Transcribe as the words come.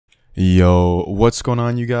Yo, what's going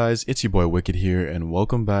on, you guys? It's your boy Wicked here, and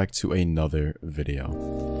welcome back to another video.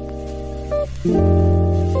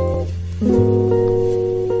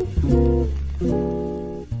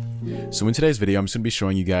 So in today's video, I'm just going to be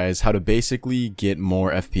showing you guys how to basically get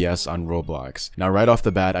more FPS on Roblox. Now, right off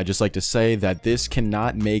the bat, I just like to say that this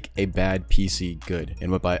cannot make a bad PC good.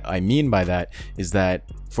 And what I mean by that is that,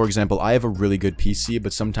 for example, I have a really good PC,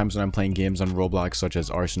 but sometimes when I'm playing games on Roblox, such as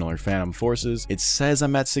Arsenal or Phantom Forces, it says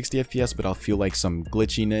I'm at 60 FPS, but I'll feel like some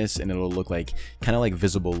glitchiness, and it'll look like kind of like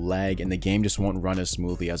visible lag, and the game just won't run as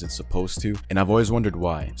smoothly as it's supposed to. And I've always wondered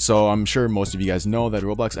why. So I'm sure most of you guys know that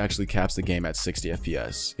Roblox actually caps the game at 60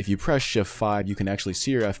 FPS. If you press Shift 5, you can actually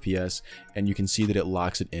see your FPS, and you can see that it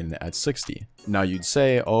locks it in at 60. Now you'd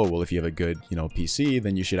say, oh, well, if you have a good, PC,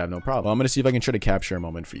 then you should have no problem. Well, I'm gonna see if I can try to capture a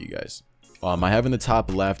moment for you guys. I have in the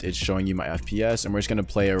top left, it's showing you my FPS, and we're just going to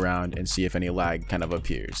play around and see if any lag kind of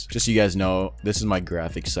appears. Just so you guys know, this is my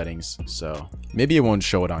graphics settings, so maybe it won't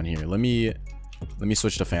show it on here. Let me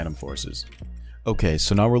switch to Phantom Forces. Okay,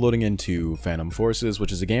 so now we're loading into Phantom Forces,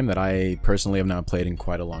 which is a game that I personally have not played in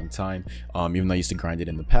quite a long time, even though I used to grind it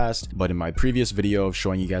in the past. But in my previous video of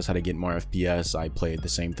showing you guys how to get more FPS, I played the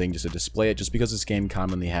same thing just to display it, just because this game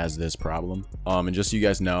commonly has this problem. And just so you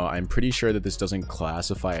guys know, I'm pretty sure that this doesn't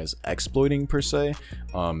classify as exploiting per se,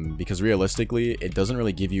 because realistically, it doesn't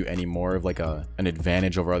really give you any more of like an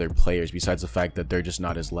advantage over other players, besides the fact that they're just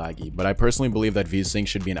not as laggy. But I personally believe that VSync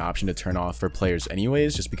should be an option to turn off for players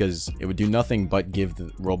anyways, just because it would do nothing but give the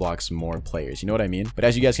Roblox more players, you know what I mean? But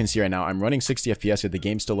as you guys can see right now, I'm running 60 FPS, yet the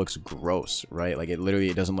game still looks gross, right? Like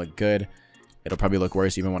it doesn't look good. It'll probably look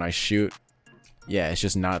worse even when I shoot. Yeah, it's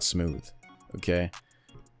just not smooth, okay?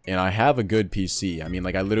 And I have a good PC. I mean,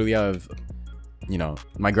 like I literally have,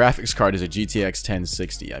 my graphics card is a GTX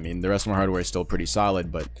 1060. I mean, the rest of my hardware is still pretty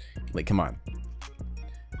solid, but like, come on.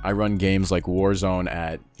 I run games like Warzone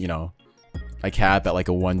at, I cap at like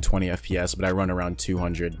a 120 FPS, but I run around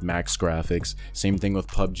 200 max graphics. Same thing with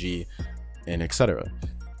PUBG and etc.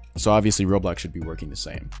 So obviously Roblox should be working the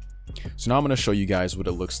same. So now I'm going to show you guys what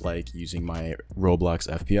it looks like using my Roblox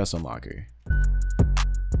FPS unlocker.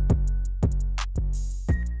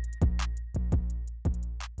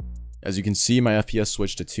 As you can see, my FPS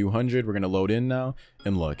switched to 200. We're going to load in now,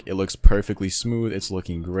 and look, it looks perfectly smooth. It's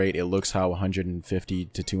looking great. It looks how 150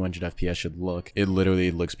 to 200 FPS should look. It literally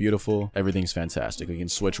looks beautiful. Everything's fantastic. We can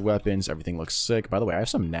switch weapons. Everything looks sick. By the way, I have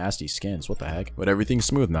some nasty skins. What the heck? But everything's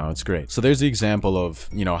smooth now. It's great. So there's the example of,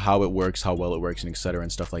 how it works, how well it works, and etc.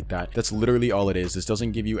 and stuff like that. That's literally all it is. This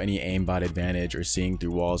doesn't give you any aimbot advantage or seeing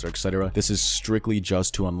through walls or etc. This is strictly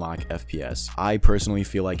just to unlock FPS. I personally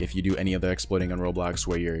feel like if you do any other exploiting on Roblox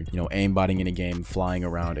where you're, aimbotting in a game, flying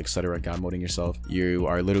around, etc., god moding yourself, you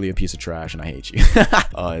are literally a piece of trash and I hate you.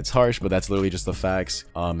 It's harsh, but that's literally just the facts.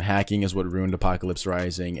 Hacking is what ruined Apocalypse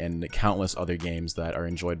Rising and countless other games that are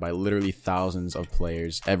enjoyed by literally thousands of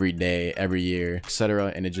players every day, every year,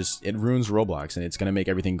 etc. And it ruins Roblox, and it's going to make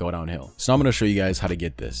everything go downhill. So now I'm going to show you guys how to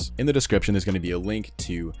get this. In the description, there's going to be a link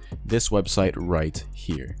to this website right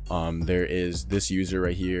here. There is this user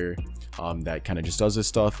right here that kind of just does this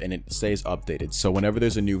stuff, and it stays updated. So whenever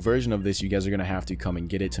there's a new version of this, you guys are gonna have to come and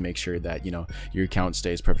get it to make sure that your account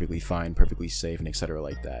stays perfectly fine, perfectly safe, and etc.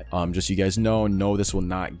 like that. Just so you guys know, no, this will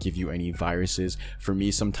not give you any viruses. For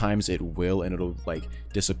me, sometimes it will, and it'll like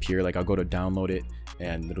disappear. Like I'll go to download it,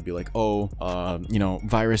 and it'll be like, oh,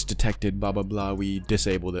 virus detected, blah blah blah, we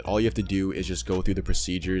disabled it. All you have to do is just go through the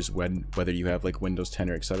procedures whether you have like Windows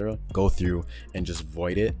 10 or etc. Go through and just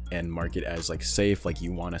void it and mark it as like safe, like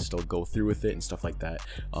you want to still go through with it and stuff like that.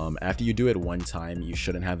 After you do it one time, you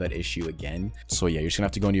shouldn't have that issue again. So yeah, you're just gonna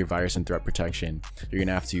have to go into your virus and threat protection. You're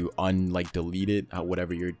gonna have to delete it,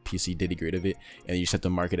 whatever your PC did get rid of it, and you just have to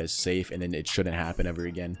mark it as safe, and then it shouldn't happen ever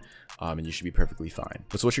again. And you should be perfectly fine.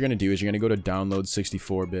 But so what you're gonna do is you're gonna go to download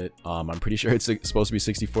 64-bit. I'm pretty sure it's supposed to be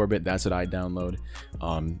 64-bit. That's what I download.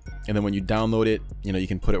 And then when you download it, you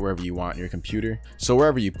can put it wherever you want on your computer. So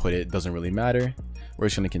wherever you put it doesn't really matter. We're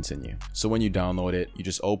just going to continue. So when you download it, you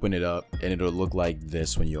just open it up, and it'll look like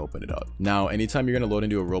this when you open it up. Now, anytime you're going to load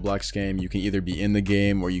into a Roblox game, you can either be in the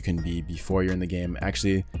game or you can be before you're in the game.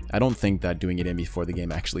 Actually, I don't think that doing it in before the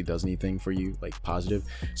game actually does anything for you, like positive.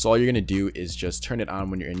 So all you're going to do is just turn it on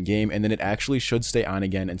when you're in game, and then it actually should stay on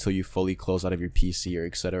again until you fully close out of your PC or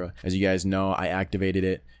etc. As you guys know, I activated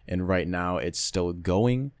it, and right now it's still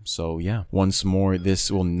going. So yeah, once more,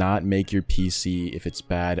 this will not make your PC, if it's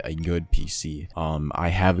bad, a good PC. I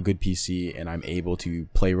have a good PC and I'm able to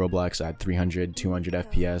play Roblox at 300, 200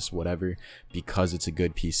 FPS, whatever, because it's a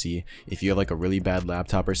good PC. If you have like a really bad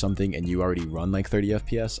laptop or something and you already run like 30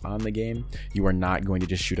 FPS on the game, you are not going to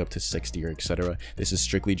just shoot up to 60 or etc. This is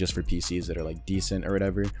strictly just for PCs that are like decent or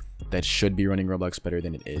whatever, that should be running Roblox better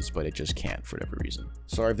than it is, but it just can't for whatever reason.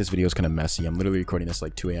 Sorry if this video is kind of messy. I'm literally recording this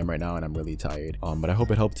like 2 AM right now and I'm really tired, but I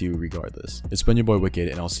hope it helped you regardless. It's been your boy Wicked,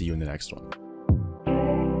 and I'll see you in the next one.